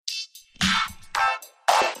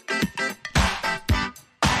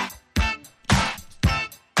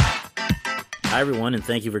Hi, everyone, and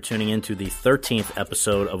thank you for tuning in to the 13th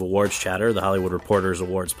episode of Awards Chatter, the Hollywood Reporter's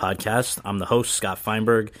Awards podcast. I'm the host, Scott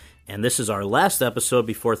Feinberg, and this is our last episode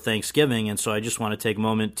before Thanksgiving, and so I just want to take a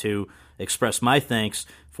moment to express my thanks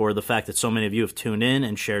for the fact that so many of you have tuned in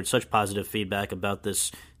and shared such positive feedback about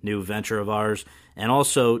this new venture of ours, and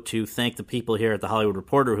also to thank the people here at the Hollywood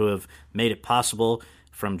Reporter who have made it possible,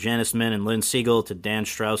 from Janice Min and Lynn Siegel to Dan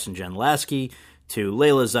Strauss and Jen Lasky, to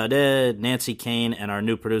Layla Zadeh, Nancy Kane, and our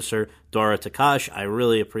new producer, Dora Takash. I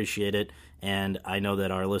really appreciate it, and I know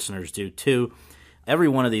that our listeners do too. Every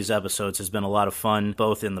one of these episodes has been a lot of fun,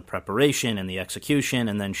 both in the preparation and the execution,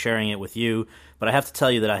 and then sharing it with you. But I have to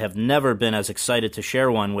tell you that I have never been as excited to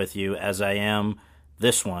share one with you as I am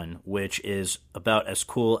this one, which is about as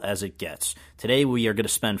cool as it gets. Today we are going to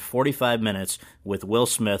spend 45 minutes with Will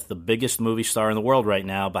Smith, the biggest movie star in the world right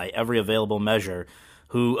now by every available measure,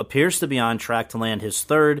 who appears to be on track to land his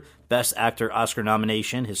third Best Actor Oscar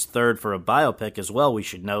nomination, his third for a biopic as well, we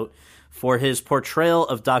should note, for his portrayal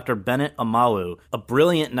of Dr. Bennett Omalu, a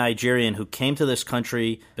brilliant Nigerian who came to this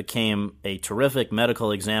country, became a terrific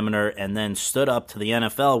medical examiner, and then stood up to the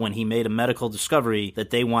NFL when he made a medical discovery that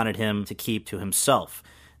they wanted him to keep to himself.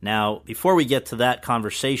 Now, before we get to that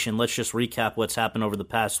conversation, let's just recap what's happened over the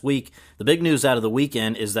past week. The big news out of the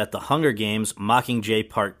weekend is that The Hunger Games Mockingjay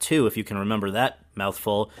Part 2, if you can remember that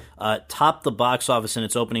mouthful, topped the box office in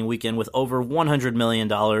its opening weekend with over $100 million,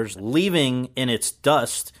 leaving in its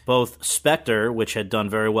dust both Spectre, which had done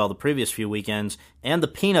very well the previous few weekends, and the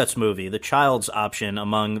Peanuts movie, the child's option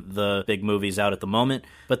among the big movies out at the moment.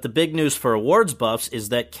 But the big news for awards buffs is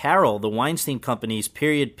that Carol, the Weinstein Company's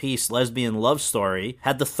period piece lesbian love story,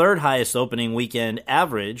 had the third highest opening weekend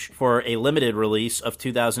average for a limited release of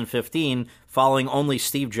 2015, following only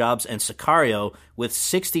Steve Jobs and Sicario, with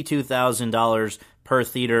 $62,000 per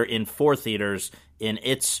theater in 4 theaters in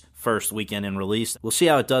its first weekend in release. We'll see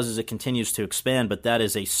how it does as it continues to expand, but that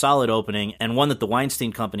is a solid opening and one that the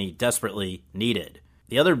Weinstein Company desperately needed.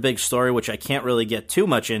 The other big story, which I can't really get too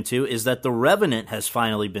much into, is that The Revenant has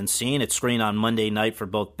finally been seen. It screened on Monday night for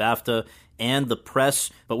both BAFTA and the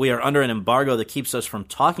press, but we are under an embargo that keeps us from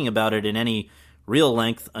talking about it in any real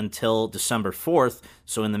length until December 4th,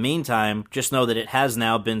 so in the meantime, just know that it has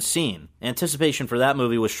now been seen. Anticipation for that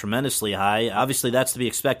movie was tremendously high. Obviously, that's to be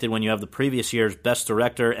expected when you have the previous year's Best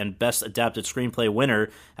Director and Best Adapted Screenplay winner,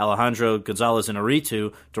 Alejandro González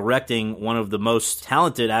Iñárritu, directing one of the most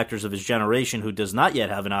talented actors of his generation who does not yet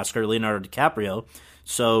have an Oscar, Leonardo DiCaprio.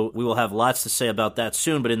 So we will have lots to say about that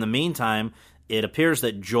soon, but in the meantime, it appears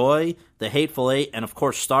that Joy, The Hateful Eight, and of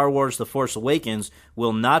course Star Wars The Force Awakens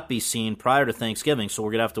will not be seen prior to Thanksgiving, so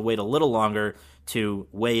we're going to have to wait a little longer to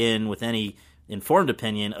weigh in with any informed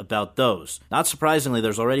opinion about those. Not surprisingly,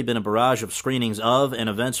 there's already been a barrage of screenings of and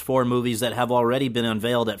events for movies that have already been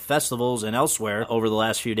unveiled at festivals and elsewhere over the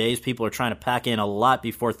last few days. People are trying to pack in a lot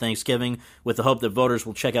before Thanksgiving with the hope that voters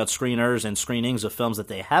will check out screeners and screenings of films that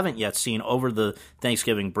they haven't yet seen over the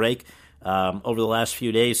Thanksgiving break. Over the last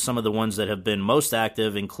few days, some of the ones that have been most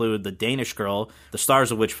active include The Danish Girl, the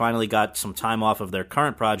stars of which finally got some time off of their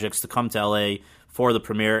current projects to come to LA for the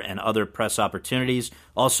premiere and other press opportunities.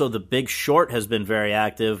 Also, The Big Short has been very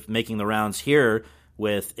active, making the rounds here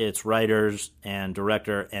with its writers and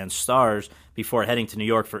director and stars before heading to New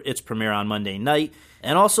York for its premiere on Monday night.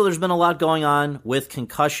 And also there's been a lot going on with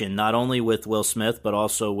Concussion, not only with Will Smith, but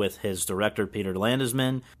also with his director Peter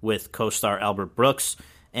Landesman, with co-star Albert Brooks,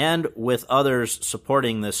 and with others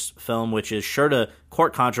supporting this film, which is sure to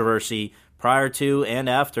court controversy prior to and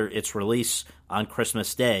after its release on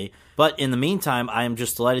Christmas Day. But in the meantime, I am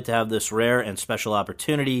just delighted to have this rare and special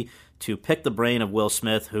opportunity to pick the brain of Will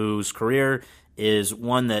Smith, whose career is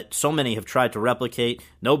one that so many have tried to replicate,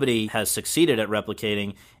 nobody has succeeded at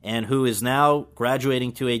replicating, and who is now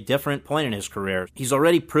graduating to a different point in his career. He's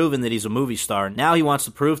already proven that he's a movie star. Now he wants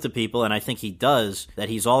to prove to people, and I think he does, that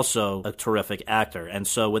he's also a terrific actor. And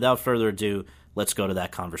so without further ado, let's go to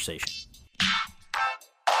that conversation.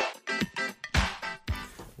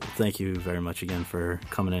 Thank you very much again for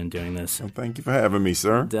coming in and doing this. Well, thank you for having me,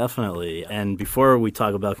 sir. Definitely. And before we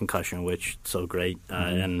talk about Concussion, which is so great,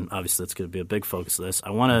 and obviously it's going to be a big focus of this,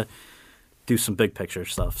 I want to do some big picture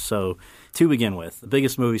stuff. So to begin with, the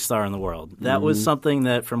biggest movie star in the world. That was something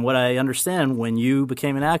that, from what I understand, when you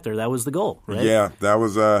became an actor, that was the goal, right? Yeah, that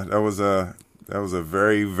was a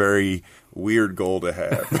very, very weird goal to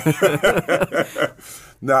have.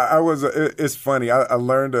 It's funny. I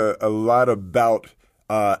learned a lot about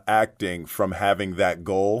acting from having that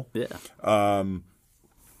goal. Yeah.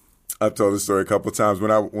 I've told this story a couple of times.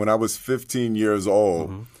 When I was 15 years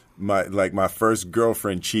old, my first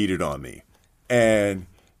girlfriend cheated on me, and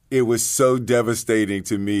it was so devastating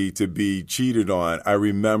to me to be cheated on. I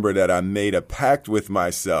remember that I made a pact with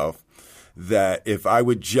myself that if I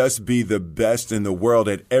would just be the best in the world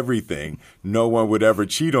at everything, no one would ever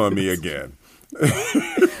cheat on me again.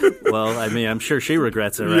 Well, I mean, I'm sure she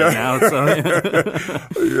regrets it right now. So.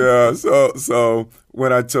 Yeah. So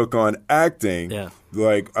when I took on acting,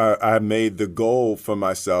 like I made the goal for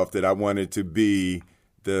myself that I wanted to be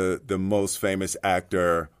the most famous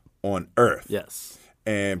actor on earth. Yes.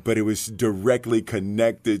 But it was directly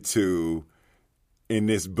connected to, in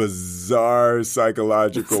this bizarre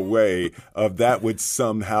psychological way, of that would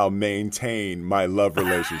somehow maintain my love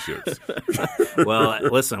relationships. Well,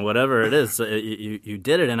 listen, whatever it is, you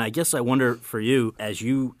did it. And I guess I wonder for you, as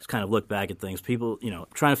you kind of look back at things, people,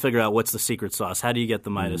 trying to figure out what's the secret sauce. How do you get the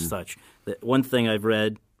Midas touch? One thing I've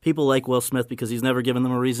read, people like Will Smith because he's never given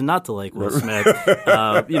them a reason not to like Will Smith.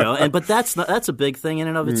 But that's a big thing in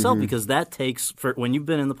and of itself, because that takes, for when you've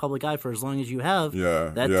been in the public eye for as long as you have,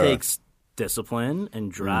 takes discipline and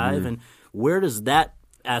drive. And where does that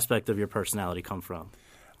aspect of your personality come from?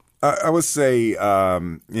 I would say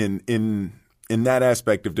in that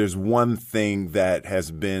aspect, if there's one thing that has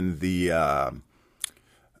been the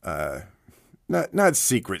not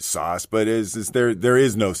secret sauce, but there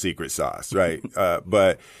is no secret sauce, right?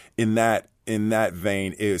 But in that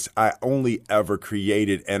vein is I only ever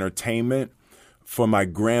created entertainment for my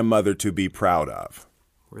grandmother to be proud of.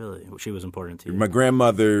 Really? She was important to you? My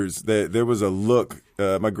grandmother's, there was a look.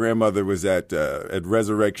 My grandmother was at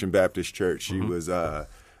Resurrection Baptist Church. She was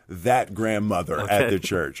that grandmother at the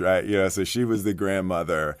church, right? Yeah, so she was the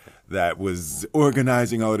grandmother that was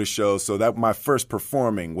organizing all the shows. So that my first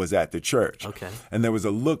performing was at the church. Okay. And there was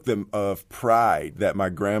a look of pride that my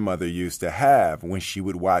grandmother used to have when she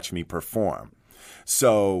would watch me perform.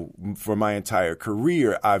 So for my entire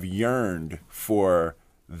career, I've yearned for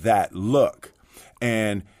that look.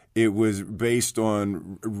 And it was based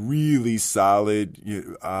on really solid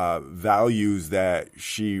values that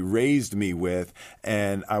she raised me with.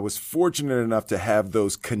 And I was fortunate enough to have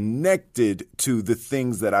those connected to the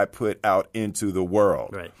things that I put out into the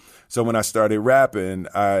world. Right. So when I started rapping,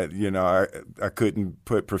 I couldn't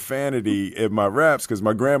put profanity in my raps because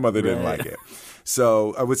my grandmother didn't like it.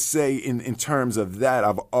 So I would say in terms of that,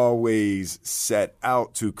 I've always set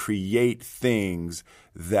out to create things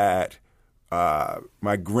that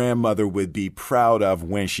my grandmother would be proud of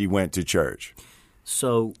when she went to church.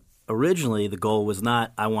 So originally the goal was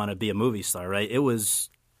not, I want to be a movie star, right? It was,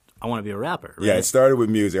 I want to be a rapper, right? Yeah, it started with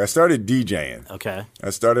music. I started DJing. Okay. I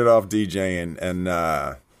started off DJing,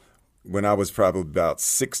 and when I was probably about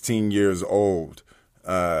 16 years old,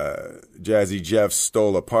 Jazzy Jeff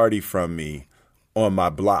stole a party from me on my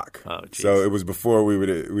block. Oh, geez. So it was before we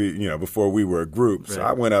were a group. Right. So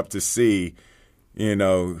I went up to see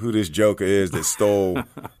who this joker is that stole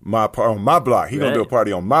my part on my block. He gonna do a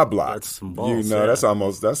party on my block. That's some balls.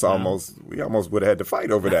 That's almost we almost would have had to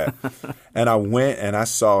fight over that. And I went and I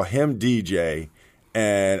saw him DJ,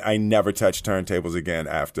 and I never touched turntables again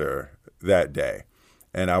after that day.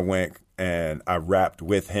 And I went and I rapped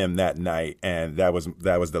with him that night, and that was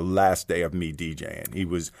the last day of me DJing.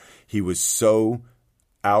 He was so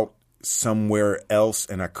out somewhere else,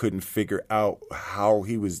 and I couldn't figure out how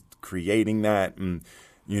he was creating that. And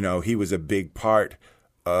he was a big part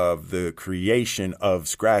of the creation of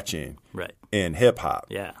scratching in hip hop.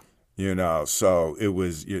 Yeah. So it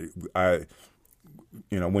was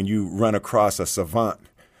when you run across a savant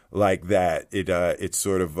like that, it's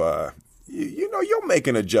sort of you'll make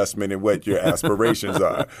an adjustment in what your aspirations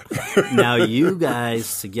are. Now you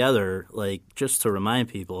guys together, like, just to remind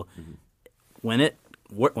people, when it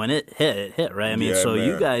hit, right? I mean,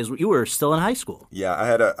 you guys, you were still in high school. Yeah, I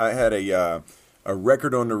had a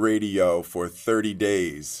record on the radio for 30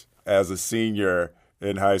 days as a senior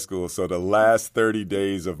in high school. So the last 30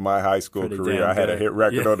 days of my high school career, I had a hit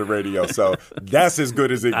record on the radio. So that's as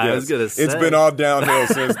good as it gets. I was gonna say. It's been all downhill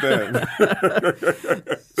since then.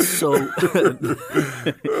 So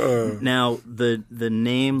now the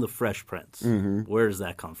name, The Fresh Prince, where does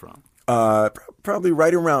that come from? Probably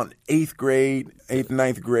right around 9th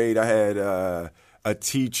grade, I had a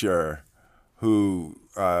teacher who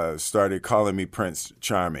started calling me Prince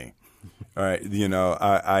Charming. All right,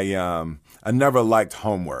 I never liked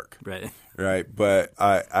homework. Right, but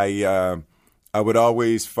I would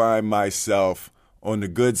always find myself on the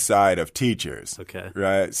good side of teachers. Okay.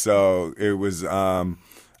 Right, so it was.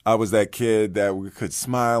 I was that kid that we could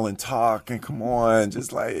smile and talk and come on,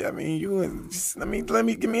 just like, give me 2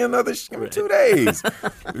 days,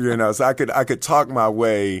 so I could talk my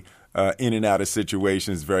way in and out of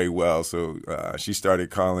situations very well. So she started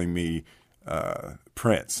calling me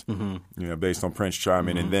Prince, based on Prince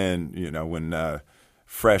Charming. And then, when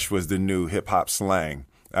fresh was the new hip-hop slang,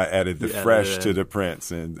 I added the fresh to the Prince,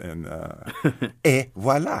 and et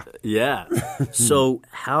voila. Yeah. So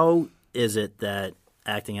how is it that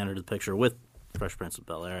acting entered the picture with Fresh Prince of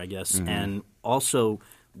Bel-Air, I guess, and also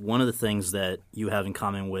one of the things that you have in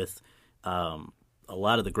common with a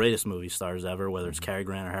lot of the greatest movie stars ever, whether it's Cary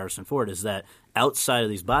Grant or Harrison Ford, is that outside of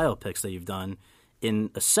these biopics that you've done,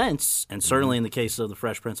 in a sense, and certainly in the case of the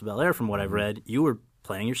Fresh Prince of Bel-Air, from what I've read, you were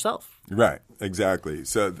playing yourself. Right, exactly.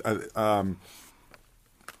 So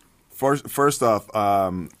first off,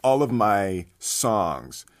 all of my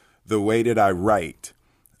songs, the way that I write,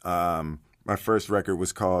 my first record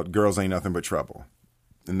was called Girls Ain't Nothing But Trouble.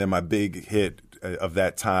 And then my big hit of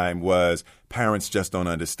that time was Parents Just Don't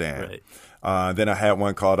Understand. Right. Then I had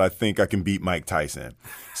one called I Think I Can Beat Mike Tyson.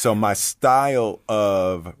 So my style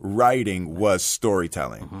of writing was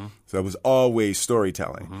storytelling. So it was always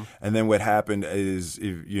storytelling. And then what happened is,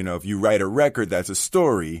 if you write a record that's a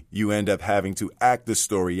story, you end up having to act the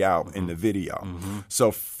story out in the video. So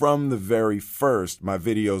from the very first, my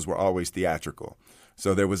videos were always theatrical.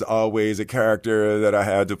 So there was always a character that I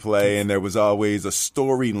had to play, and there was always a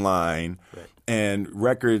storyline. Right. And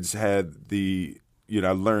records had I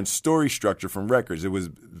learned story structure from records. It was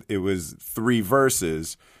 3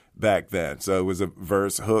 verses back then. So it was a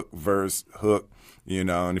verse, hook,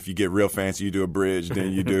 and if you get real fancy, you do a bridge,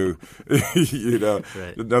 then you do,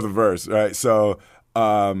 right. Another verse, right? So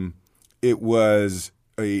it was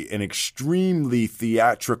an extremely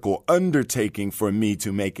theatrical undertaking for me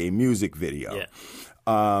to make a music video. Yeah.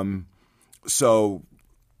 So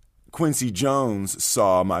Quincy Jones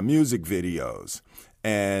saw my music videos,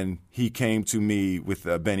 and he came to me with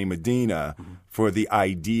Benny Medina for the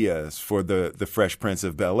ideas for the Fresh Prince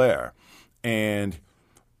of Bel-Air. And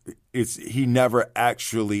he never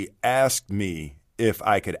actually asked me if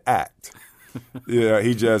I could act.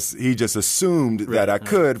 He just assumed that I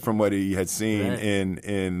could from what he had seen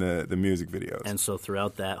in the music videos. And so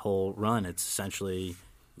throughout that whole run, it's essentially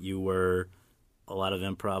you were a lot of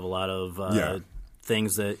improv, a lot of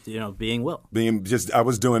things that being Will. I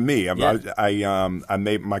was doing me. I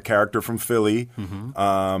made my character from Philly.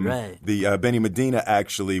 Right. The Benny Medina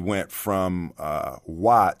actually went from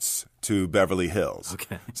Watts to Beverly Hills.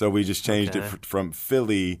 Okay. So we just changed it from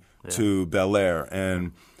Philly to Bel-Air.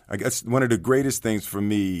 And I guess one of the greatest things for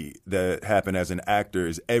me that happened as an actor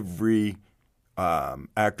is every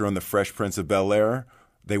actor on the Fresh Prince of Bel-Air,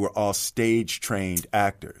 they were all stage-trained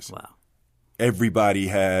actors. Wow. Everybody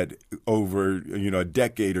had over, a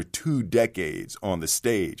decade or 2 decades on the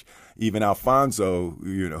stage. Even Alfonso,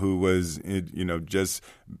 who was, just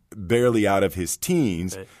barely out of his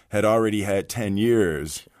teens, had already had 10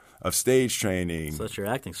 years of stage training. So that's your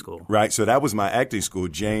acting school. Right. So that was my acting school.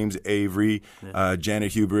 James Avery,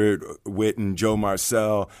 Janet Hubert, Witten, Joe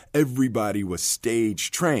Marcel, everybody was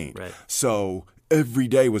stage trained. Right. So every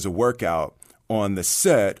day was a workout on the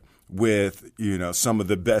set with, some of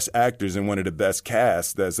the best actors and one of the best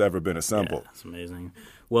casts that's ever been assembled. Yeah, that's amazing.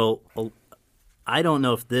 Well, I don't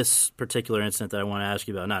know if this particular incident that I want to ask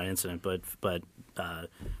you about, not incident, but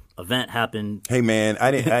event happened. Hey man,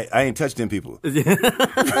 I ain't touched them people.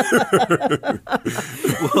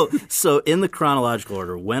 Well, so in the chronological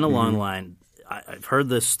order, when along the line, I've heard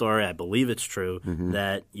this story, I believe it's true,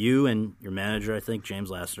 that you and your manager, I think, James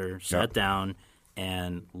Lassiter, sat down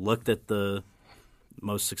and looked at the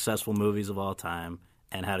most successful movies of all time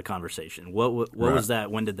and had a conversation. What was that?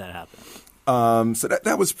 When did that happen? So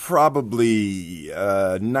that was probably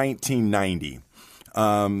 1990.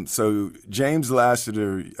 So James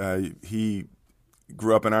Lassiter, he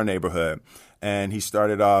grew up in our neighborhood, and he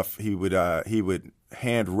started off. He would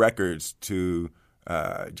hand records to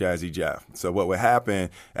Jazzy Jeff. So what would happen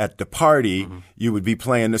at the party, you would be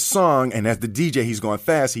playing the song, and as the DJ, he's going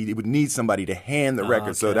fast, he would need somebody to hand the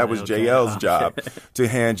record. So that was JL's job to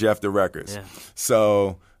hand Jeff the records. Yeah.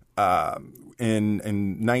 So in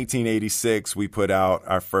 1986, we put out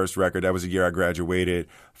our first record. That was the year I graduated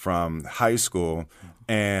from high school,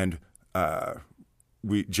 and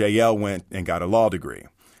JL went and got a law degree.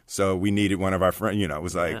 So we needed one of our friends, it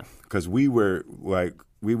was like, because we were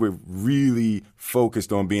really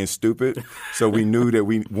focused on being stupid. So we knew that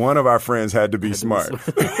one of our friends had to be smart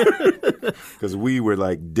because we were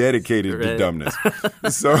like dedicated to dumbness.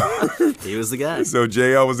 So he was the guy. So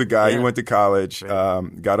JL was the guy. He went to college,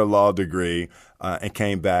 got a law degree, and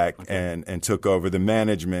came back and took over the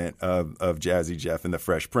management of Jazzy Jeff and the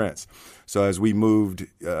Fresh Prince. So as we moved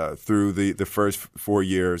through the first 4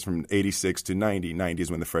 years from 86 to 90, 90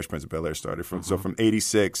 is when the Fresh Prince of Bel-Air started. So from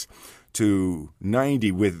 86 to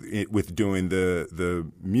 90 with doing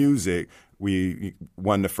the music, we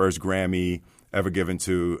won the first Grammy ever given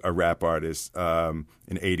to a rap artist in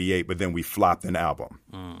 '88, but then we flopped an album.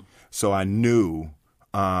 So I knew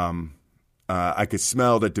I could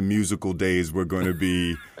smell that the musical days were going to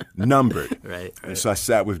be numbered. Right. And so I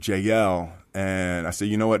sat with JL and I said,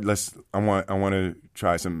 you know what? I want to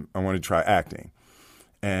try acting.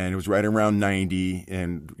 And it was right around 90,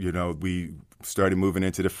 and we started moving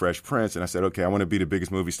into the Fresh Prince, and I said, okay, I want to be the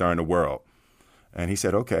biggest movie star in the world. And he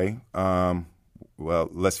said, okay, well,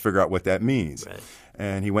 let's figure out what that means. Right.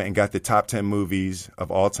 And he went and got the top 10 movies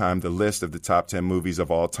of all time, the list of the top 10 movies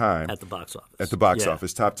of all time. At the box office. At the box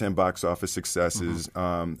office, top 10 box office successes.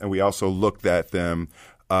 And we also looked at them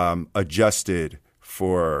adjusted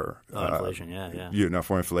for inflation,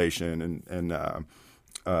 for inflation and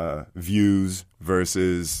views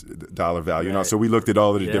versus dollar value. Right. So we looked at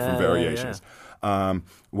all of the different variations.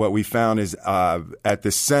 What we found is at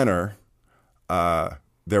the center,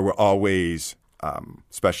 there were always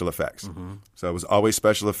special effects. So it was always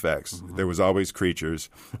special effects. There was always creatures.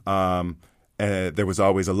 And there was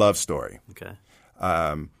always a love story. Okay.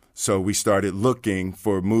 So we started looking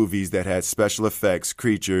for movies that had special effects,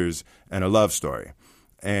 creatures, and a love story.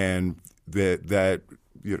 And that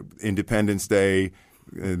Independence Day,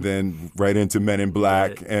 and then right into Men in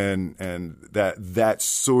Black, right. and that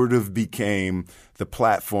sort of became the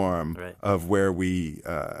platform right. of where we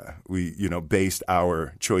based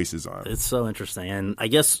our choices on. It's so interesting, and I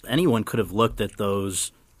guess anyone could have looked at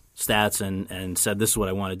those stats and said, "This is what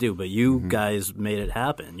I want to do," but you guys made it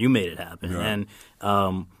happen. You made it happen, and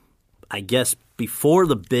I guess before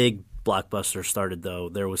the big blockbuster started, though,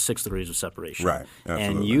 there was 6 Degrees of Separation. Right, absolutely.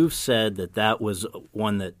 And you've said that was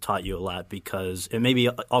one that taught you a lot because it maybe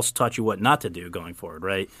also taught you what not to do going forward,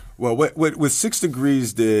 right? Well, what 6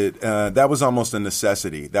 Degrees did, that was almost a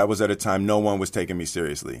necessity. That was at a time no one was taking me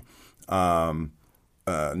seriously. No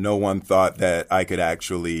one thought that I could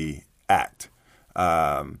actually act.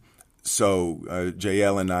 So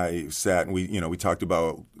JL and I sat and we talked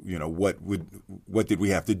about what did we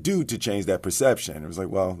have to do to change that perception. It was like,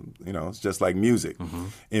 well, it's just like music.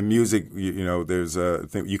 In music, there's a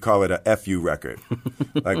thing, you call it a FU record.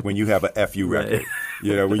 Like when you have a FU record,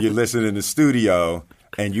 when you listen in the studio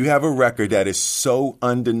and you have a record that is so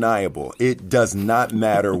undeniable, it does not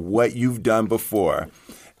matter what you've done before.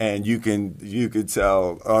 And you can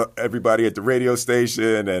tell everybody at the radio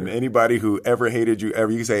station and anybody who ever hated you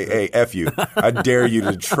ever, you can say, hey, F you. I dare you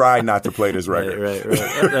to try not to play this record. Right.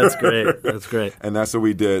 That's great. That's great. And that's what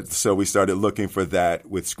we did. So we started looking for that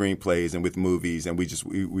with screenplays and with movies. And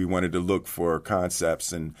we wanted to look for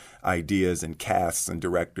concepts and ideas and casts and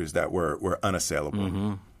directors that were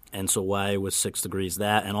unassailable. And so why was 6 Degrees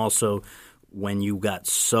that? And also, when you got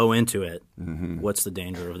so into it, what's the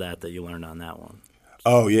danger of that you learned on that one?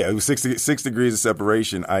 Oh yeah, it was 6 Degrees of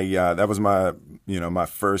Separation. That was my my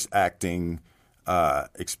first acting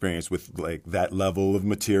experience with like that level of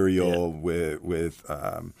material with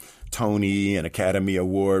Tony and Academy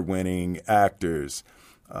Award winning actors.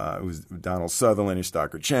 It was Donald Sutherland and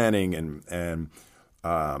Stockard Channing and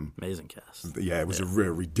amazing cast. Yeah, it was a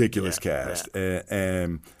real ridiculous cast. Yeah.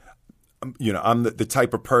 And I'm the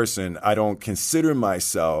type of person, I don't consider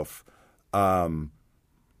myself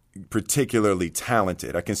particularly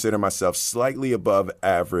talented. I consider myself slightly above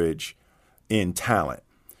average in talent,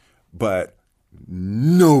 but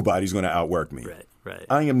nobody's going to outwork me. Right.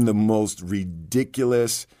 I am the most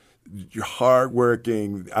ridiculous,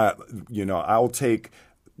 hardworking. I'll take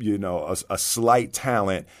a slight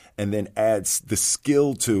talent and then add the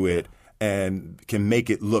skill to it and can make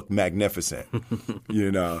it look magnificent.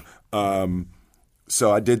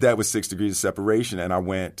 So I did that with 6 Degrees of Separation, and I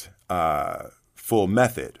went full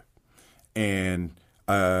method. And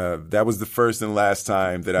that was the first and last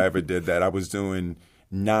time that I ever did that. I was doing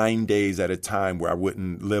 9 days at a time where I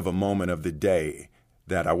wouldn't live a moment of the day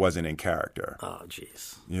that I wasn't in character. Oh,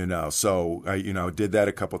 jeez. So I did that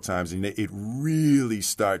a couple times, and it really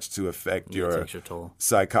starts to affect your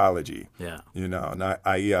psychology. Yeah. And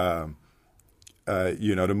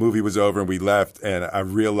the movie was over and we left, and I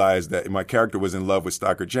realized that my character was in love with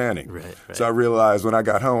Stockard Channing. Right. So I realized when I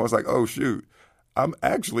got home, I was like, oh, shoot. I'm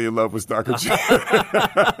actually in love with Stockard Channing.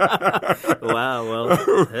 Wow.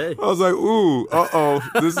 Well, hey. I was like, ooh,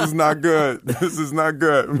 this is not good. This is not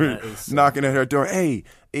good. Knocking at her door. Hey,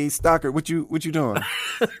 Stockard, what you doing?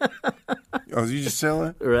 Oh, you just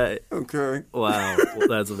chilling? Right. Okay. Wow. Well,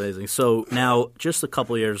 that's amazing. So now, just a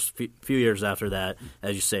couple years, few years after that,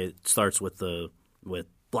 as you say, it starts with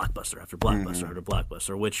blockbuster after blockbuster after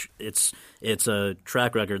blockbuster, which it's a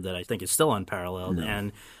track record that I think is still unparalleled.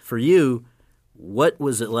 And for you, what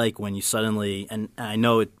was it like when you suddenly, and I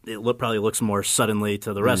know it probably looks more suddenly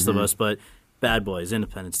to the rest of us, but Bad Boys,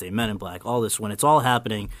 Independence Day, Men in Black, all this, when it's all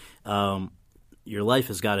happening, your life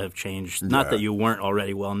has got to have changed. Not that you weren't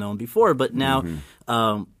already well known before, but now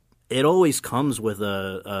it always comes with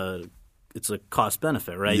it's a cost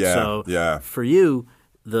benefit, right? So for you,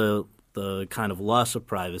 the kind of loss of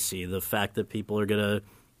privacy, the fact that people are going to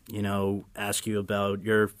ask you about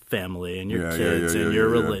your family and your kids and your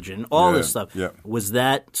religion, all this stuff. Yeah. Was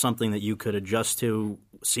that something that you could adjust to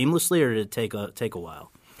seamlessly, or did it take a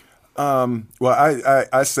while? Well,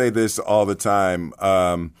 I say this all the time.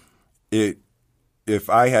 If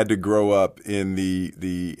I had to grow up in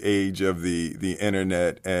the age of the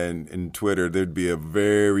internet and Twitter, there'd be a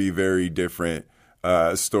very, very different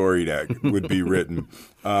story that would be written.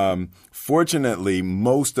 Fortunately,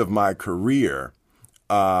 most of my career,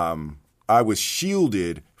 I was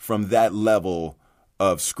shielded from that level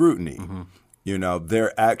of scrutiny.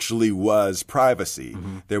 There actually was privacy.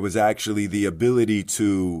 There was actually the ability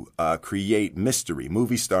to create mystery.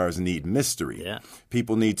 Movie stars need mystery. Yeah.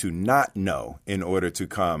 People need to not know in order to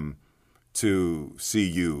come to see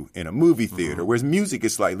you in a movie theater, whereas music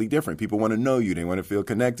is slightly different. People want to know you. They want to feel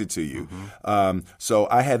connected to you. So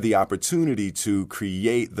I had the opportunity to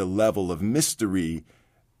create the level of mystery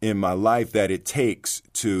in my life that it takes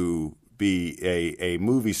to be a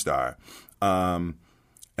movie star. And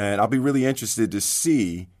I'll be really interested to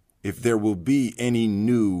see if there will be any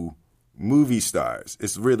new movie stars.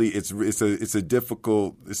 It's a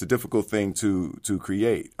difficult thing to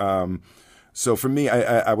create. So for me,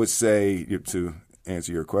 I would say, to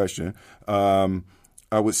answer your question, I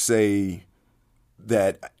would say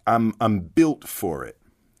that I'm built for it,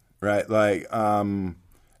 right? Like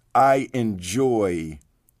I enjoy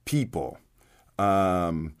people.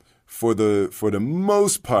 For the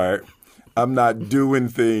most part, I'm not doing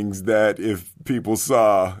things that if people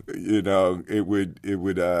saw, it would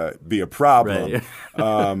be a problem.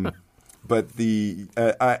 Right. But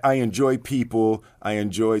I enjoy people. I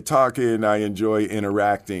enjoy talking. I enjoy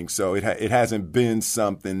interacting. So it hasn't been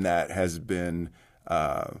something that has been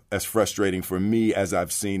as frustrating for me as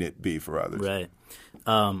I've seen it be for others. Right.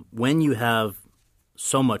 When you have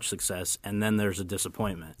so much success and then there's a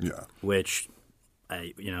disappointment, which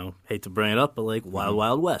I hate to bring it up, but like Wild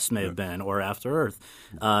Wild West may have been, or After Earth.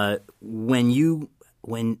 How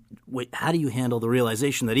do you handle the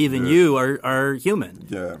realization that even you are human?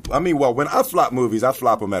 Yeah, I mean, well, when I flop movies, I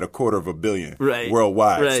flop them at $250 million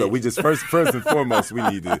worldwide. Right. So we just first and foremost, we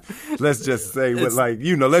need to let's just say let's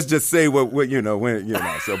just say what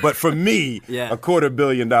So, but for me, $250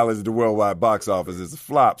 million at the worldwide box office is a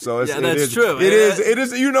flop. So that's true. It is.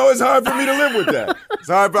 It's hard for me to live with that. It's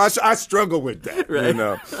hard. I struggle with that. Right.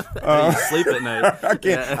 You sleep at night. I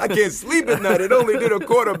can't sleep at night. It only did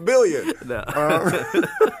 $250 million. No.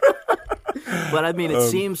 But I mean, it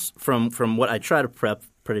seems from what I try to prep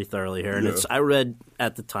pretty thoroughly here, and I read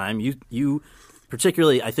at the time you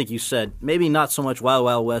particularly, I think you said maybe not so much Wild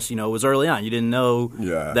Wild West. It was early on. You didn't know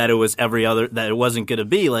that it was that it wasn't going to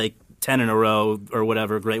be like 10 in a row or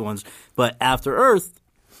whatever great ones. But After Earth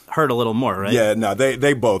hurt a little more, right? Yeah, no,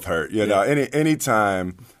 they both hurt.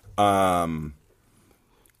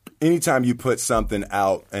 Anytime you put something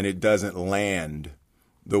out and it doesn't land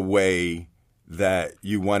the way that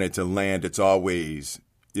you want it to land, it's always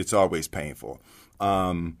painful.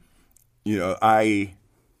 I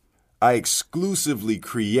exclusively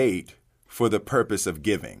create for the purpose of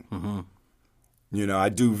giving. I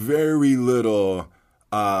do very little.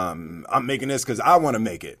 I'm making this because I want to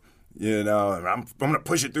make it. I'm going to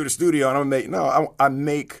push it through the studio and I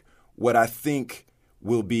make what I think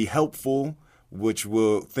will be helpful, which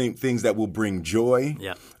will things that will bring joy.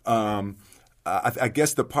 Yeah. I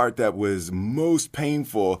guess the part that was most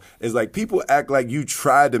painful is like people act like you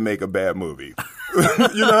tried to make a bad movie. You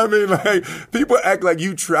know what I mean? Like people act like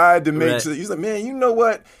you tried to make. You're like, man, you know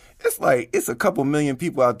what? It's a couple million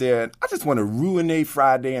people out there, and I just want to ruin their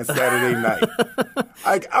Friday and Saturday night.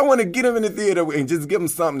 I want to get them in the theater and just give them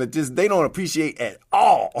something that they don't appreciate at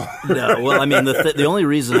all. No, well, I mean, the only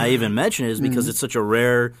reason I even mention it is because it's such a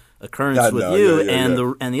rare occurrence with you,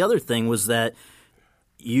 and the other thing was that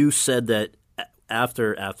you said that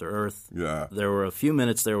after Earth, there were a few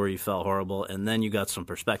minutes there where you felt horrible, and then you got some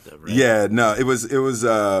perspective, right? Yeah, no, it was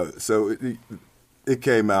so it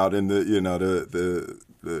came out in the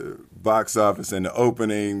box office, and the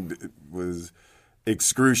opening was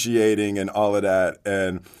excruciating and all of that,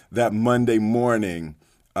 and that Monday morning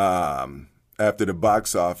after the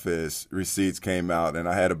box office receipts came out, and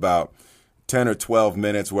I had about 10 or 12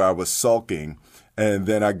 minutes where I was sulking, and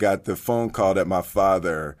then I got the phone call that my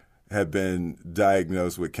father had been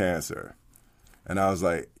diagnosed with cancer. And I was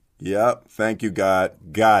like, yep, thank you, God.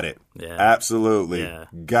 Got it. Yeah. Absolutely. Yeah.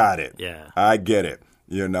 Got it. Yeah. I get it.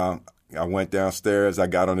 You know, I went downstairs. I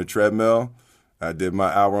got on the treadmill. I did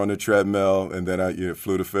my hour on the treadmill, and then I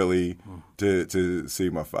flew to Philly to see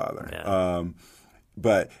my father. Yeah.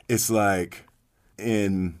 But it's like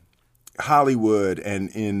in Hollywood and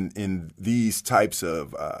in these types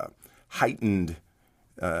of heightened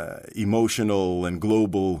emotional and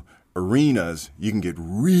global arenas, you can get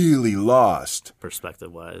really lost.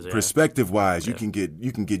 Perspective-wise, yeah. Perspective-wise, you can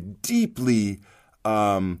get deeply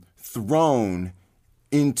thrown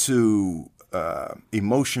into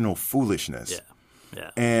emotional foolishness. Yeah.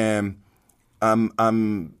 Yeah. And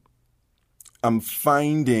I'm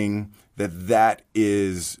finding that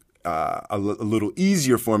is a little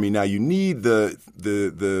easier for me now. You need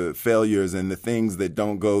the failures and the things that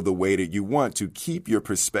don't go the way that you want to keep your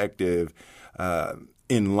perspective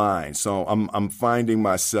in line. So I'm finding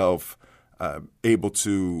myself able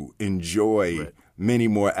to enjoy many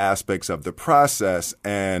more aspects of the process,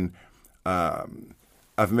 and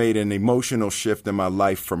I've made an emotional shift in my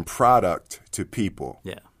life from product to people.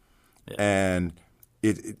 Yeah. And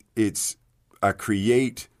it's I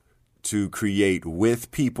create to create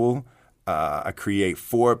with people. I create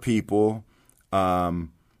for people,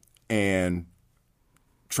 and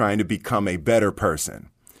trying to become a better person.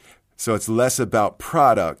 So it's less about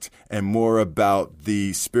product and more about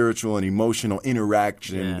the spiritual and emotional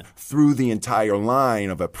interaction through the entire line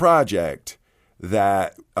of a project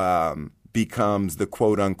that becomes the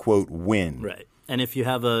quote-unquote win. Right. And if you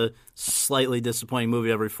have a slightly disappointing movie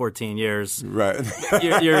every 14 years, right,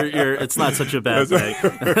 it's not such a bad thing.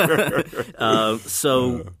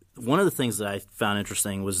 So one of the things that I found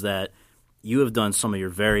interesting was that you have done some of your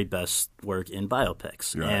very best work in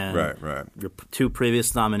biopics. Right. Your two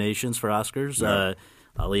previous nominations for Oscars,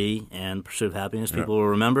 Ali and Pursuit of Happiness, people will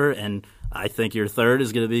remember. And I think your third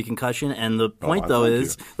is going to be Concussion. And the point,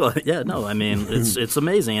 is, it's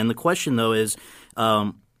amazing. And the question, though, is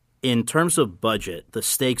in terms of budget, the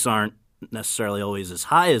stakes aren't necessarily always as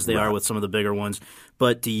high as they are with some of the bigger ones.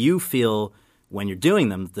 But do you feel when you're doing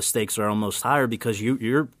them, the stakes are almost higher because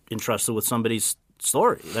you're entrusted with somebody's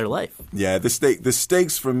story, their life? Yeah, the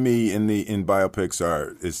stakes for me in biopics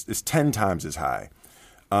is 10 times as high.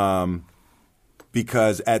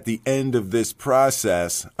 Because at the end of this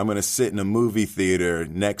process, I'm going to sit in a movie theater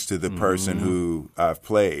next to the person who I've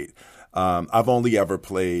played. I've only ever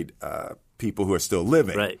played people who are still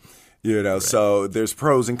living. Right. So there's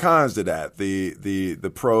pros and cons to that.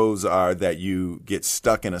 The pros are that you get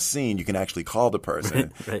stuck in a scene. You can actually call the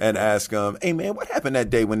person and ask them, "Hey man, what happened that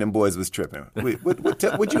day when them boys was tripping?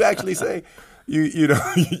 What'd you actually say?"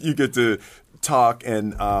 You get to talk,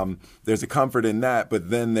 and there's a comfort in that. But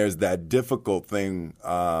then there's that difficult thing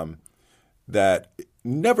that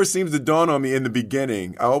never seems to dawn on me in the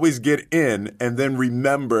beginning. I always get in and then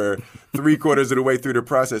remember 3/4 of the way through the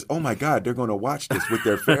process, oh my God, they're going to watch this with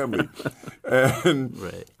their family. And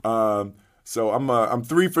so I'm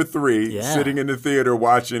 3 for 3 sitting in the theater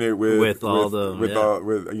watching it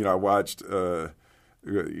I watched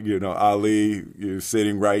Ali,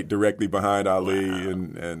 sitting right directly behind Ali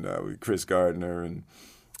and Chris Gardner and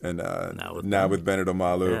now with Benedict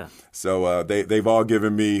Omalu. Yeah. So they've all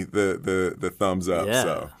given me the thumbs up. Yeah,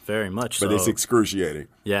 so. very much so. But it's excruciating.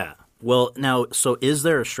 Yeah. Well, now, so is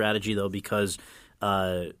there a strategy, though, because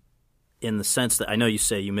in the sense that I know you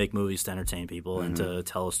say you make movies to entertain people and to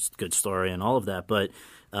tell a good story and all of that, but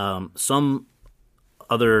some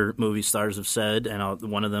other movie stars have said, and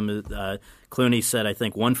one of them, Clooney said, I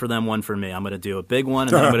think, one for them, one for me. I'm going to do a big one,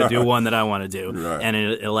 and then I'm going to do one that I want to do. Right. And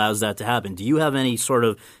it allows that to happen. Do you have any sort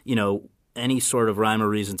of rhyme or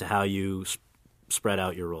reason to how you spread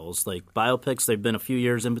out your roles? Like biopics, they've been a few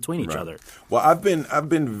years in between each other. Well, I've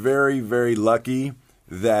been very, very lucky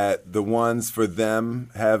that the ones for them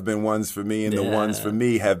have been ones for me, and the ones for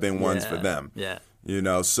me have been ones for them. Yeah.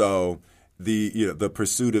 So the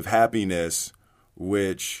Pursuit of Happiness,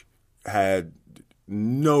 which had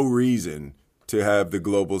no reason to have the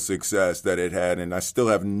global success that it had, and I still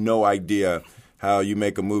have no idea how you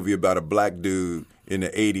make a movie about a black dude in the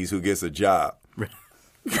 80s who gets a job.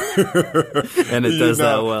 And it does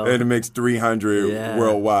that well. And it makes 300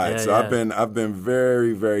 worldwide. So I've been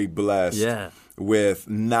very, very blessed with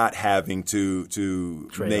not having to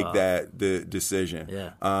make that decision.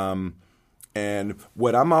 Yeah. And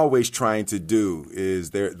what I'm always trying to do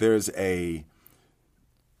is there's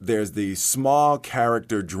the small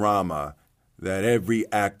character drama that every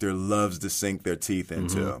actor loves to sink their teeth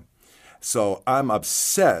into. So I'm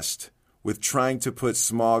obsessed with trying to put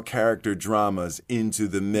small character dramas into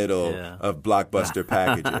the middle of blockbuster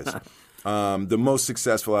packages. The most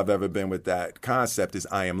successful I've ever been with that concept is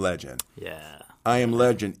I Am Legend. Yeah. I Am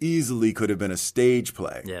Legend easily could have been a stage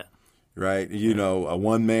play. Yeah. Right? You know, a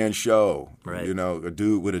one-man show. Right. You know, a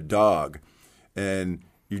dude with a dog. And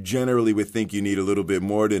you generally would think you need a little bit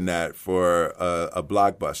more than that for a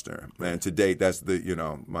blockbuster. And to date, that's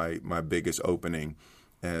my biggest opening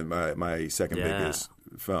and my second biggest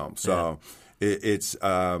film. So it's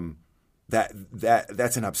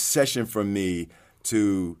that's an obsession for me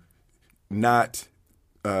to not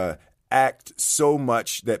act so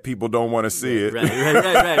much that people don't want to see it.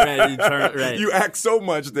 Right. You act so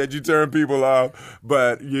much that you turn people off,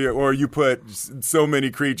 or you put so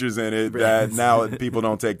many creatures in it that now people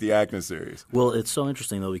don't take the acting serious. Well, it's so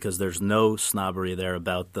interesting though because there's no snobbery there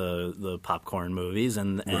about the popcorn movies,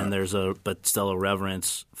 and there's but still a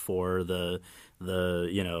reverence for the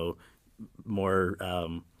more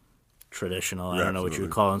traditional. I don't know what you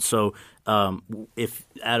would call it. So, if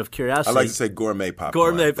out of curiosity, I like to say gourmet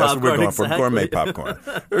popcorn. Gourmet popcorn. That's what we're going exactly. for. Gourmet popcorn.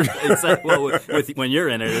 Exactly. Well, when you're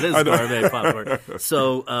in it's gourmet popcorn.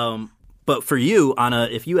 So, but for you,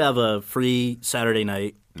 if you have a free Saturday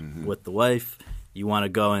night with the wife, you want to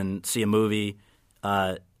go and see a movie.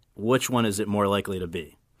 Which one is it more likely to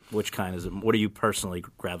be? Which kind is it? What do you personally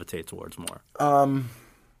gravitate towards more?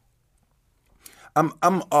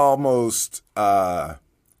 I'm almost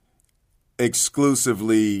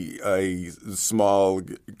exclusively a small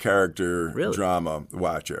character drama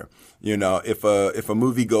watcher. You know, if a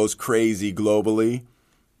movie goes crazy globally,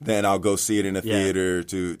 then I'll go see it in a theater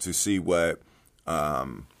to see what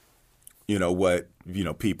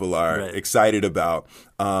people are excited about.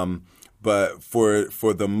 But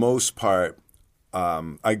for the most part,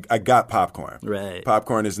 I got popcorn. Right.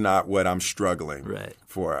 Popcorn is not what I'm struggling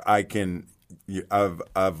for.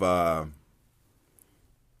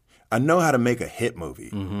 I know how to make a hit movie,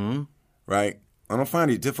 right? I don't find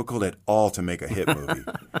it difficult at all to make a hit movie.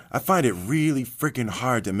 I find it really freaking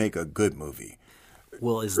hard to make a good movie.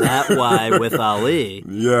 Well, is that why with Ali,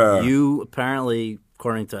 you apparently,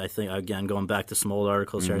 according to, I think, again, going back to some old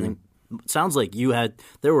articles here, I think it sounds like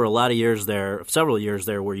there were a lot of years there, several years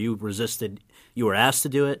there, where you resisted, you were asked to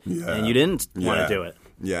do it, and you didn't want to do it.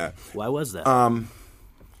 Yeah. Why was that?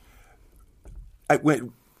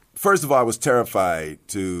 First of all, I was terrified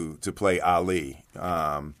to play Ali.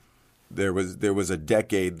 There was a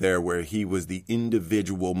decade there where he was the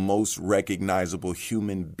individual most recognizable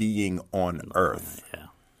human being on earth. Yeah.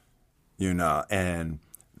 You know, and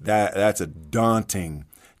that's a daunting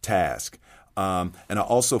task. And I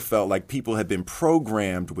also felt like people had been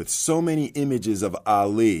programmed with so many images of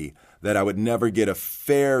Ali that I would never get a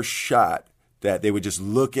fair shot, that they would just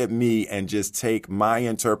look at me and just take my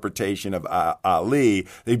interpretation of Ali.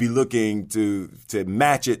 They'd be looking to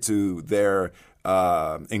match it to their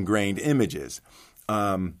ingrained images.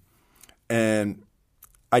 And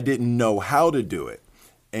I didn't know how to do it.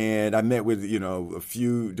 And I met with, a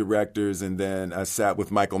few directors, and then I sat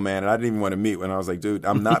with Michael Mann, and I didn't even want to meet when I was like, dude,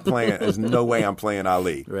 I'm not playing. There's no way I'm playing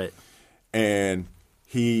Ali. Right. And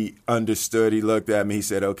he understood. He looked at me. He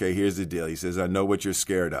said, okay, here's the deal. He says, I know what you're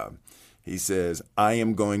scared of. He says, I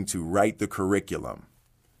am going to write the curriculum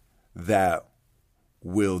that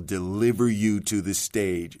will deliver you to the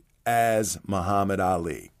stage as Muhammad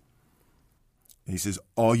Ali. He says,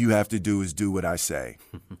 all you have to do is do what I say.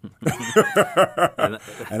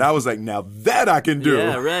 And I was like, now that I can do.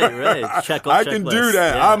 Yeah, right. I can do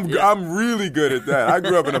that. Yeah, I'm really good at that. I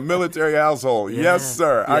grew up in a military household. Yeah. Yes,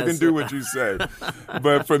 sir. I can do what you say.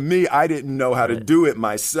 But for me, I didn't know how to do it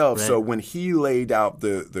myself. Right. So when he laid out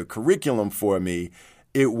the curriculum for me,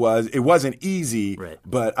 it wasn't easy,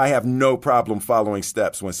 but I have no problem following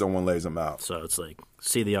steps when someone lays them out. So it's like,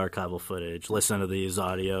 see the archival footage, listen to these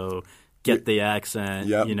audio, get the accent,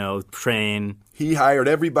 train. He hired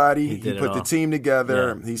everybody. He put the team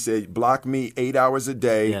together. Yeah. He said, block me 8 hours a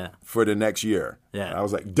day for the next year. Yeah. I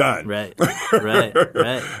was like, done. Right.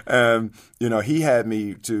 And, he had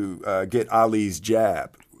me to get Ali's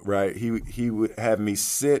jab, right? He would have me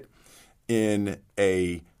sit in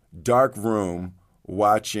a dark room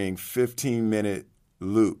watching 15-minute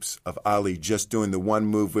loops of Ali just doing the one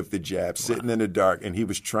move with the jab, sitting in the dark, and he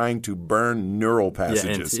was trying to burn neural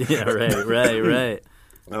passages. Right.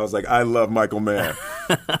 I was like, I love Michael Mann.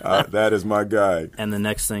 That is my guy. And the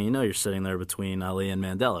next thing you know, you're sitting there between Ali and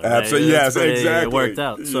Mandela. Right? Absolutely, yes, exactly. It worked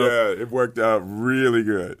out. It worked out really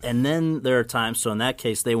good. And then there are times, so in that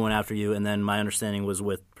case, they went after you, and then my understanding was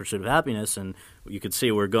with Pursuit of Happiness, and you could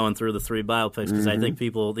see we're going through the 3 biopics, because I think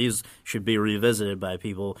these should be revisited by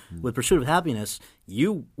people. With Pursuit of Happiness,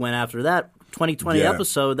 you went after that 2020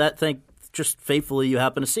 episode, that thing, just faithfully you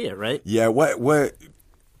happen to see it, right? Yeah, what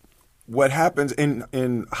what happens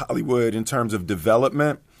in Hollywood in terms of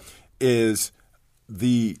development is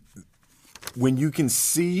when you can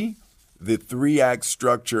see the 3-act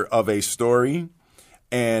structure of a story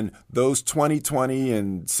and those 20/20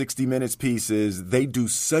 and 60 minutes pieces, they do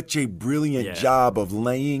such a brilliant job of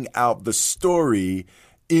laying out the story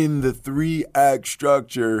in the 3-act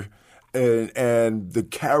structure. And the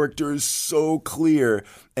character is so clear.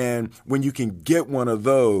 And when you can get one of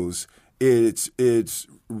those, it's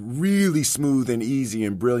really smooth and easy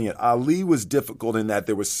and brilliant. Ali was difficult in that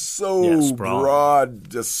there was so broad,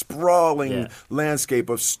 just sprawling landscape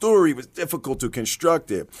of story. It was difficult to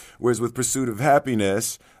construct it. Whereas with Pursuit of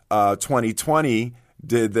Happiness, 20/20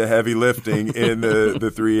 did the heavy lifting in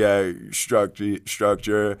the 3-act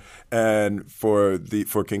structure, and for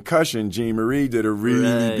Concussion, Jean Marie did a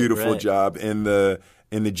really beautiful job in the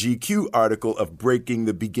GQ article of breaking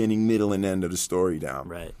the beginning, middle, and end of the story down.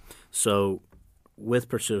 Right. So, with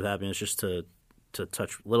Pursuit of Happiness, just to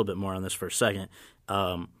touch a little bit more on this for a second,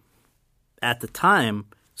 at the time,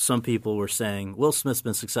 some people were saying Will Smith's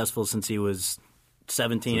been successful since he was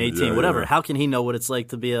 17, 18, whatever. Yeah. How can he know what it's like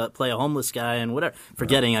to play a homeless guy and whatever?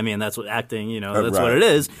 Forgetting, I mean, that's what acting, that's what it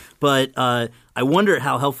is. But I wonder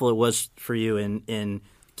how helpful it was for you in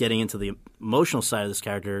getting into the emotional side of this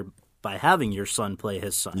character by having your son play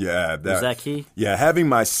his son. Yeah. Was that key? Yeah, having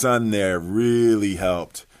my son there really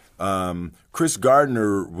helped. Chris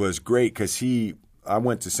Gardner was great because I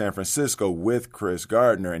went to San Francisco with Chris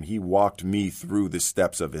Gardner, and he walked me through the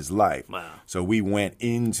steps of his life. Wow. So we went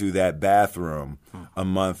into that bathroom a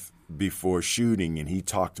month before shooting, and he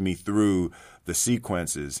talked me through the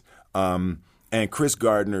sequences. And Chris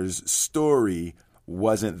Gardner's story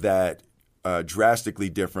wasn't that drastically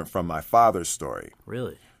different from my father's story.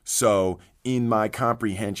 Really? So in my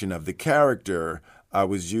comprehension of the character, I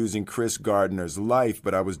was using Chris Gardner's life,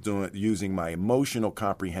 but I was using my emotional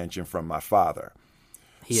comprehension from my father.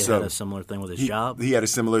 He had a similar thing with his job? He had a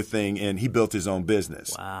similar thing, and he built his own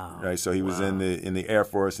business. Wow. Right? So he was in the Air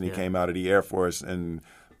Force, and he came out of the Air Force and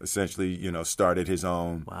essentially, started his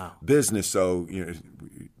own business. So,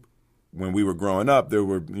 when we were growing up, there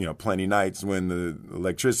were, plenty nights when the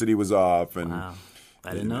electricity was off. And I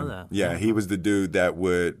didn't know that. Yeah, he was the dude that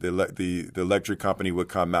the electric company would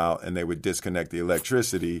come out and they would disconnect the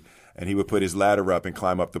electricity, and he would put his ladder up and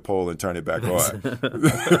climb up the pole and turn it back on.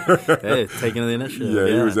 Hey, taking the initiative. Yeah,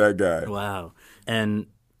 he was that guy. Wow. And,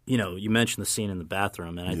 you mentioned the scene in the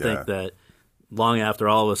bathroom, and I think that long after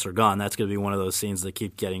all of us are gone, that's going to be one of those scenes that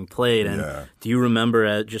keep getting played. And do you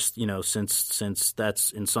remember, since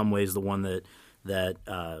that's in some ways the one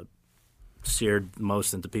that seared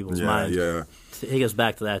most into people's minds. Yeah. Take us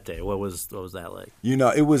back to that day. What was that like?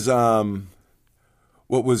 It was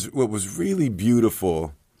what was really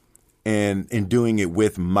beautiful and in doing it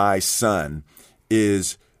with my son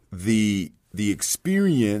is the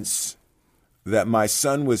experience that my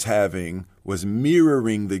son was having was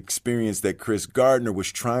mirroring the experience that Chris Gardner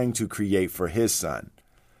was trying to create for his son.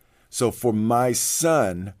 So for my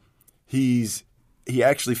son, he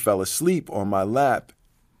actually fell asleep on my lap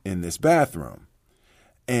in this bathroom.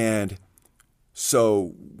 And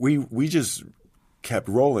so we just kept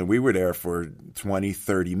rolling. We were there for 20,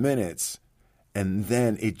 30 minutes. And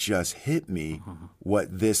then it just hit me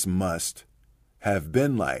what this must have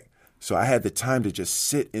been like. So I had the time to just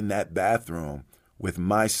sit in that bathroom with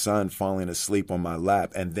my son falling asleep on my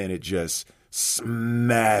lap. And then it just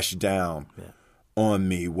smashed down on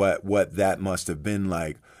me what that must have been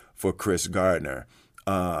like for Chris Gardner.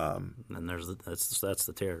 And that's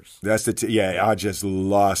the tears. That's I just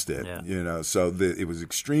lost it. Yeah. So it was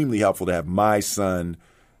extremely helpful to have my son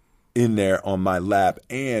in there on my lap,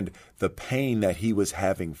 and the pain that he was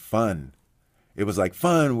having fun. It was like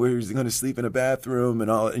fun. We're going to sleep in a bathroom and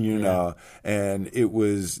all, and it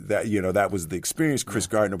was that that was the experience Chris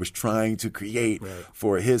Gardner was trying to create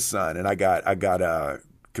for his son, and I got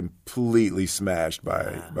completely smashed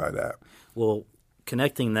by that. Well,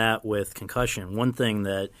 connecting that with Concussion, one thing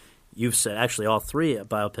that you've said, actually all three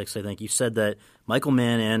biopics, I think, you said that Michael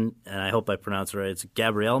Mann and I hope I pronounce it right, it's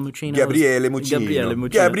Gabriele Muccino.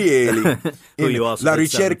 Gabriele. Who you also La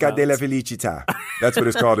ricerca della felicità. That's what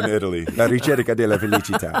it's called in Italy. La ricerca della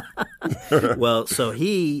felicità. Well, so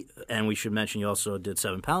he, and we should mention you also did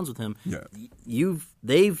 7 Pounds with him. Yeah. You've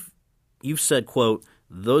said, quote,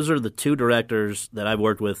 those are the two directors that I've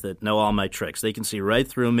worked with that know all my tricks. They can see right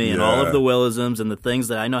through me and all of the Willisms and the things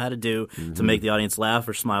that I know how to do to make the audience laugh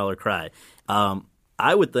or smile or cry.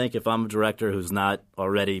 I would think if I'm a director who's not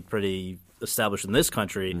already pretty established in this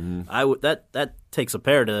country, that takes a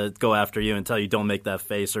pair to go after you and tell you don't make that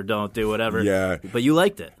face or don't do whatever. Yeah. But you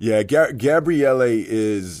liked it. Yeah, Gabriele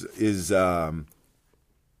is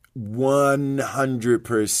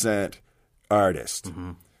 100% artist,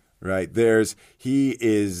 right? He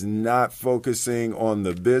is not focusing on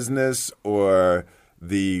the business or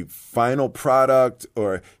the final product,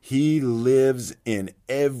 or he lives in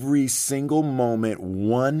every single moment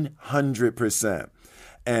 100%.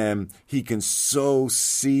 And he can so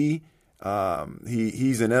see,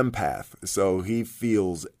 he's an empath, so he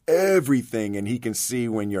feels everything, and he can see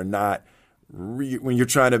when you're not, when you're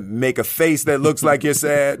trying to make a face that looks like you're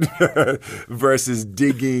sad versus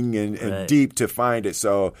digging and right. deep to find it.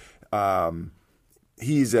 So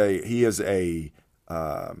he is a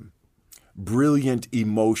brilliant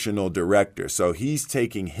emotional director. So he's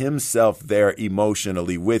taking himself there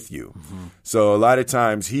emotionally with you. So a lot of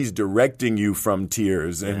times he's directing you from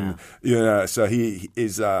tears, and so he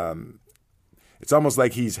is. It's almost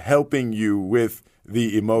like he's helping you with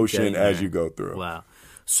the emotion as you go through. Wow.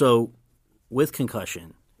 So with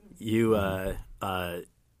Concussion, you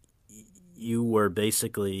you were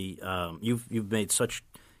basically you've made such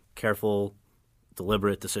careful,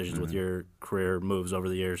 deliberate decisions with your career moves over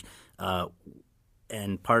the years,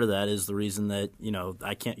 and part of that is the reason that you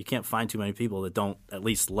can't find too many people that don't at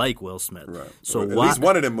least like Will Smith. Right. So at least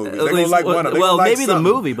one of them movies. They're gonna like one of them. Well, like maybe something. the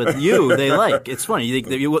movie, but they like. It's funny.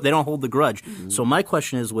 They don't hold the grudge. So my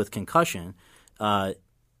question is with Concussion.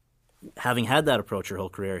 Having had that approach your whole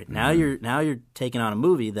career, now you're taking on a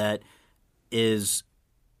movie that is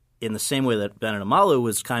in the same way that Ben and Amalu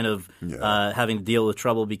was kind of having to deal with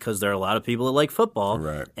trouble because there are a lot of people that like football.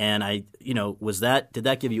 Right. And did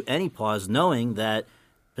that give you any pause knowing that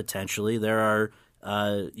potentially there are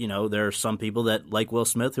some people that like Will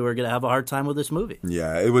Smith who are going to have a hard time with this movie?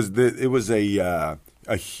 Yeah, it was a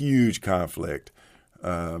huge conflict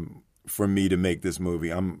for me to make this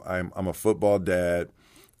movie. I'm a football dad.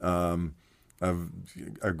 I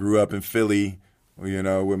grew up in Philly,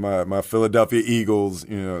 with my Philadelphia Eagles,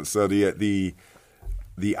 so the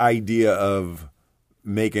idea of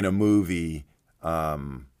making a movie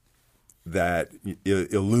that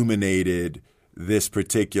illuminated this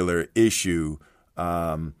particular issue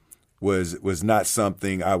was not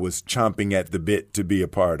something I was chomping at the bit to be a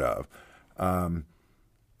part of.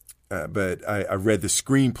 But I read the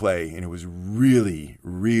screenplay, and it was really,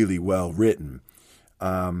 really well written.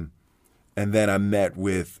 And then I met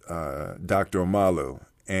with Dr. Amalu,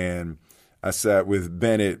 and I sat with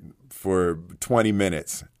Bennett for 20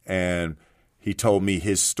 minutes, and he told me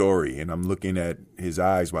his story, and I'm looking at his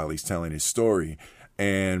eyes while he's telling his story.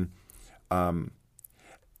 And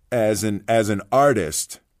as an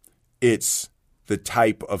artist, it's the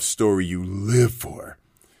type of story you live for,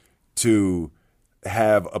 to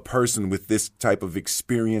have a person with this type of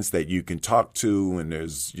experience that you can talk to, and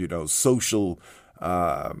there's social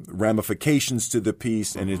ramifications to the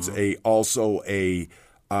piece, and it's also a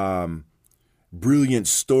brilliant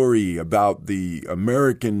story about the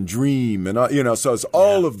American dream, and so it's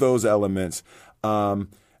all of those elements, and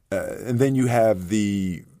then you have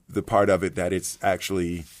the part of it that it's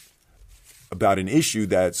actually about an issue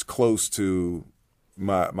that's close to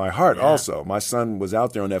my heart. Also, my son was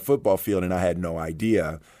out there on that football field, and I had no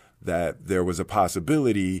idea that there was a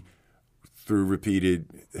possibility through repeated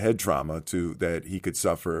head trauma that he could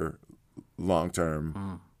suffer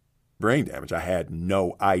long-term brain damage. I had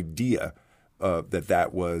no idea that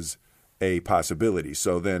was a possibility.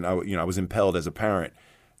 So then I was impelled as a parent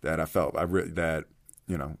that I felt I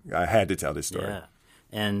had to tell this story. Yeah.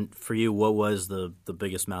 And for you, what was the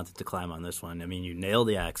biggest mountain to climb on this one? I mean, you nailed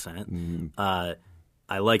the accent.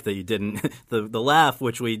 I like that you didn't the laugh,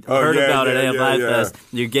 which we heard about at AFI Fest.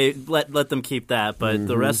 You gave let them keep that, but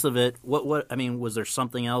the rest of it, what I mean, was there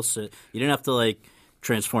something else? You didn't have to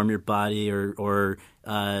transform your body or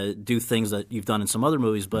do things that you've done in some other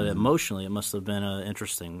movies, but emotionally, it must have been an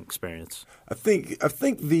interesting experience. I think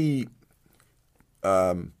the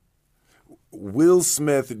Will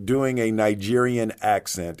Smith doing a Nigerian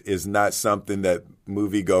accent is not something that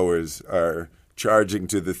moviegoers are charging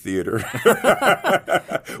to the theater.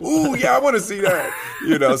 Ooh, yeah, I want to see that.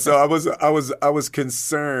 So I was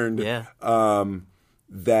concerned that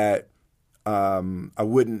I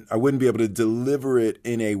wouldn't be able to deliver it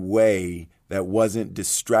in a way that wasn't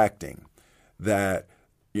distracting. That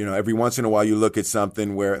every once in a while you look at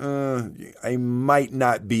something where I might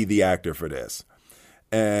not be the actor for this,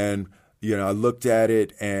 and I looked at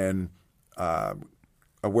it, and I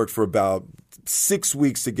worked for about 6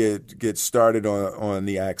 weeks to get started on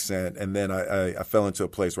the accent, and then I fell into a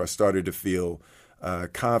place where I started to feel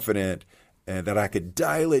confident, and that I could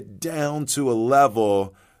dial it down to a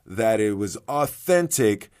level that it was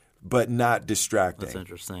authentic but not distracting. That's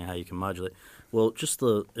interesting how you can modulate. Well,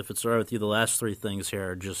 if it's all right with you, the last three things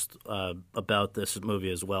here are just about this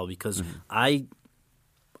movie as well, because I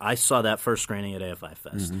saw that first screening at AFI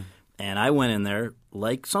Fest, and I went in there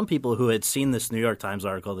like some people who had seen this New York Times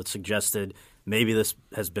article that suggested maybe this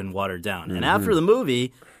has been watered down. And after the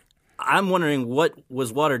movie, I'm wondering what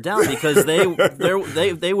was watered down, because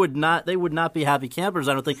they would not be happy campers.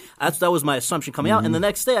 I don't think that was my assumption coming out. And the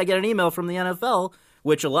next day, I get an email from the NFL,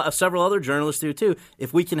 which several other journalists do too.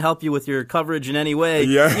 If we can help you with your coverage in any way,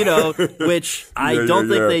 which I don't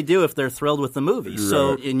think they do if they're thrilled with the movie. Right.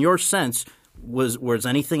 So, in your sense, was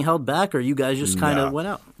anything held back, or you guys just kind of went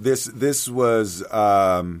out? This was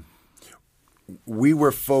we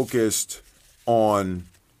were focused on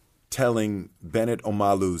telling Bennett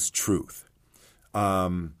Omalu's truth.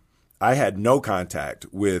 I had no contact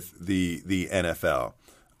with the NFL.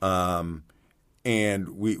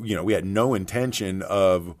 And we had no intention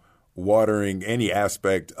of watering any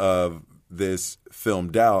aspect of this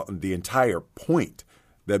film down. The entire point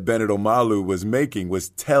that Bennett Omalu was making was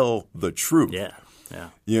tell the truth. Yeah.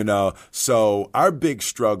 So our big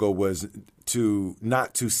struggle was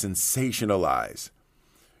not to sensationalize,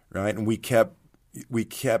 right? And we kept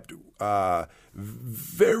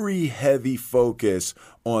very heavy focus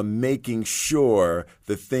on making sure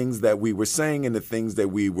the things that we were saying and the things that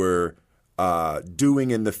we were doing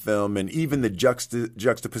in the film, and even the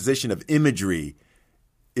juxtaposition of imagery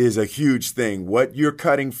is a huge thing. What you're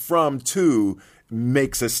cutting from to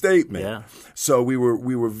makes a statement. Yeah. So we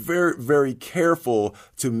were very, very careful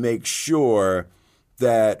to make sure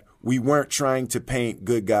that we weren't trying to paint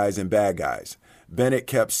good guys and bad guys. Bennett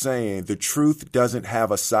kept saying the truth doesn't have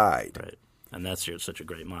a side. Right. And that's such a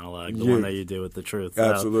great monologue, the one that you do with the truth.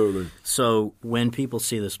 Absolutely. So when people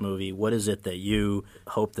see this movie, what is it that you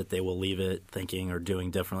hope that they will leave it thinking or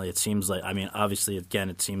doing differently? It seems like, obviously, again,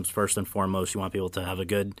 it seems first and foremost you want people to have a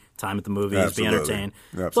good time at the movies, be entertained.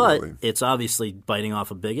 Absolutely. But it's obviously biting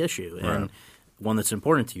off a big issue and one that's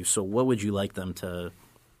important to you. So what would you like them to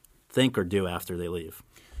think or do after they leave?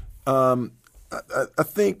 I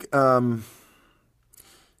think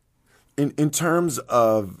in terms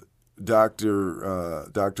of Dr.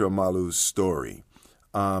 Omalu's story,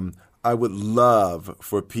 I would love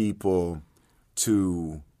for people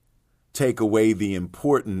to take away the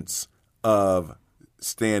importance of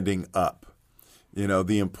standing up,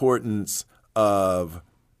 the importance of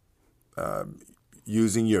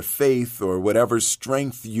using your faith or whatever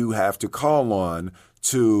strength you have to call on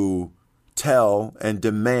to tell and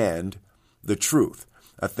demand the truth.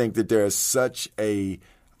 I think that there is such a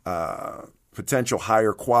potential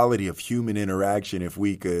higher quality of human interaction if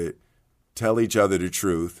we could tell each other the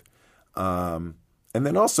truth. And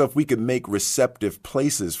then also if we could make receptive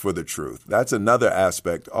places for the truth. That's another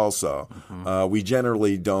aspect also. We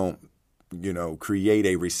generally don't, create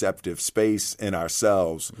a receptive space in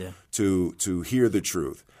ourselves to hear the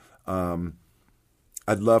truth.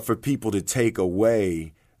 I'd love for people to take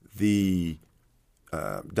away the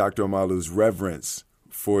Dr. Omalu's reverence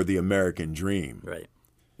for the American dream. Right.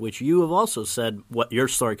 Which you have also said what your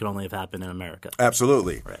story could only have happened in America.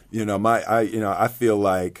 Absolutely. Right. I feel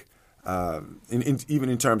like even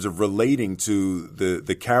in terms of relating to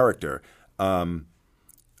the character,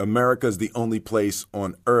 America is the only place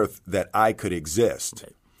on earth that I could exist.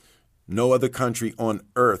 Right. No other country on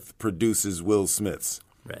earth produces Will Smiths.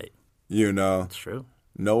 Right. It's true.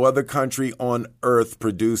 No other country on earth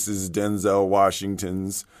produces Denzel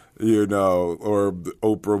Washington's, or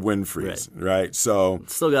Oprah Winfrey's, right? So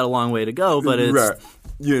it's still got a long way to go, but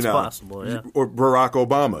it's possible, yeah. Or Barack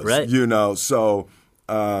Obama's, right? So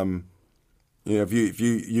if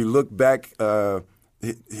you look back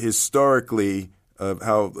historically of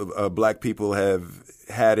how black people have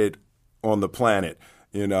had it on the planet,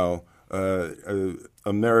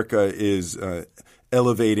 America is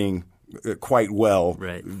elevating quite well,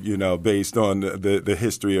 right. Based on the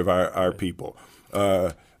history of our people.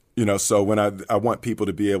 So when I want people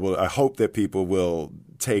to be able, I hope that people will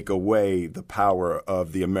take away the power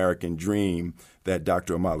of the American dream that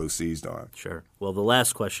Dr. Omalu seized on. Sure. Well, the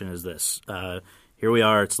last question is this. Here we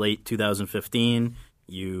are. It's late 2015.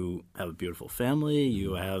 You have a beautiful family.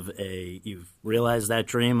 You've realized that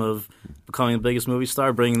dream of becoming the biggest movie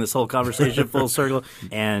star, bringing this whole conversation full circle.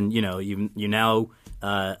 And, you now,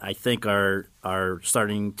 I think, are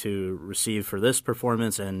starting to receive for this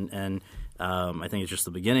performance and I think it's just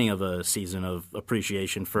the beginning of a season of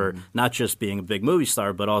appreciation for not just being a big movie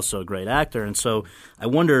star, but also a great actor. And so I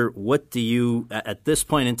wonder, what do you, at this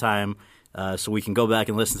point in time, so we can go back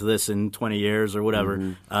and listen to this in 20 years or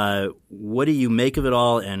whatever, what do you make of it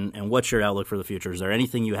all, and what's your outlook for the future? Is there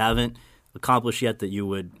anything you haven't accomplished yet that you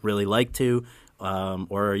would really like to?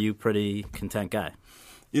 or are you a pretty content guy?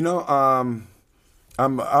 You know, I'm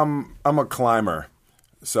a climber.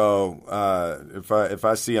 So if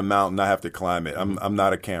I see a mountain, I have to climb it. I'm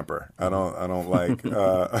not a camper. I don't like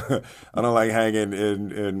I don't like hanging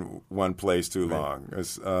in one place too long.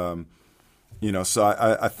 It's, so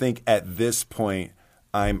I think at this point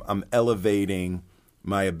I'm elevating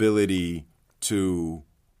my ability to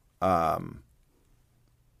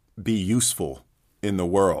be useful in the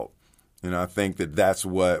world. I think that's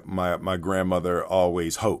what my grandmother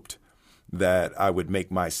always hoped, that I would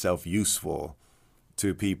make myself useful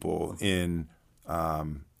to people in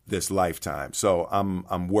this lifetime. So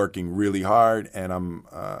I'm working really hard, and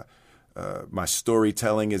my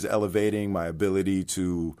storytelling is elevating, my ability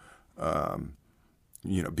to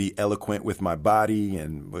be eloquent with my body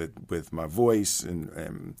and with my voice,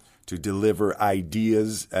 and to deliver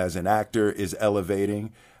ideas as an actor is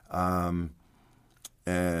elevating.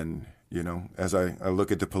 As I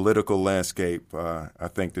look at the political landscape, I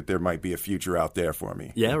think that there might be a future out there for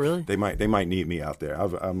me. Yeah, really? They might need me out there.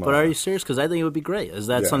 But are you serious? Because I think it would be great. Is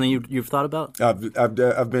that something you've thought about?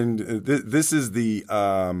 I've been. This is the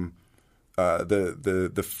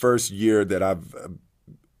first year that I've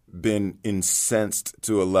been incensed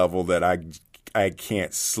to a level that I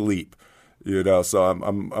can't sleep. So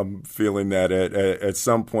I'm feeling that at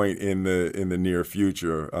some point in the near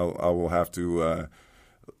future, I will have to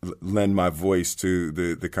lend my voice to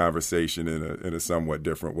the conversation in a somewhat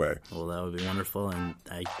different way. Well, that would be wonderful, and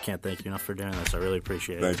I can't thank you enough for doing this. I really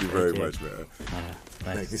appreciate it. Thank you very much, man.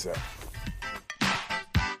 Thank you, sir.